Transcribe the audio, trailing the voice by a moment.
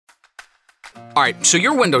Alright, so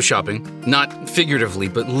you're window shopping, not figuratively,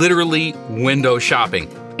 but literally window shopping,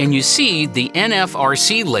 and you see the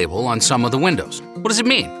NFRC label on some of the windows. What does it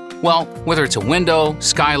mean? Well, whether it's a window,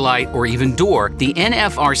 skylight, or even door, the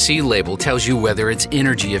NFRC label tells you whether it's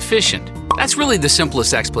energy efficient. That's really the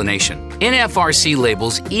simplest explanation. NFRC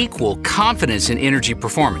labels equal confidence in energy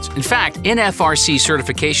performance. In fact, NFRC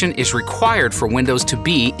certification is required for windows to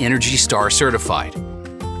be ENERGY STAR certified.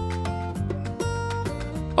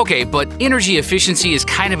 Okay, but energy efficiency is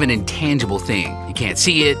kind of an intangible thing. You can't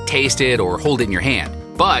see it, taste it, or hold it in your hand.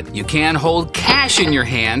 But you can hold cash in your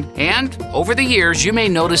hand, and over the years, you may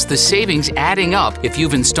notice the savings adding up if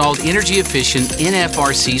you've installed energy-efficient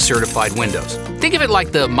NFRC certified windows. Think of it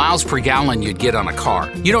like the miles per gallon you'd get on a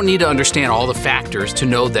car. You don't need to understand all the factors to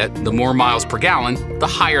know that the more miles per gallon, the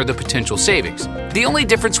higher the potential savings. The only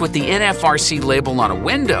difference with the NFRC label on a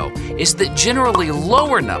window is that generally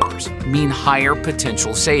lower numbers mean higher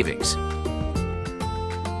potential savings.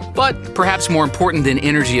 But perhaps more important than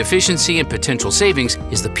energy efficiency and potential savings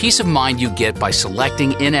is the peace of mind you get by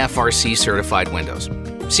selecting NFRC certified windows.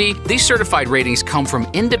 See, these certified ratings come from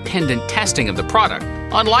independent testing of the product.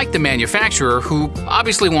 Unlike the manufacturer, who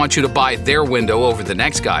obviously wants you to buy their window over the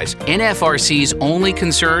next guy's, NFRC's only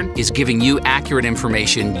concern is giving you accurate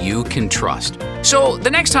information you can trust. So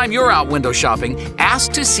the next time you're out window shopping,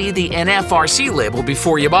 ask to see the NFRC label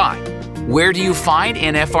before you buy. Where do you find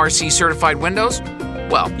NFRC certified windows?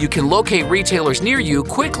 Well, you can locate retailers near you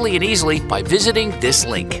quickly and easily by visiting this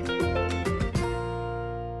link.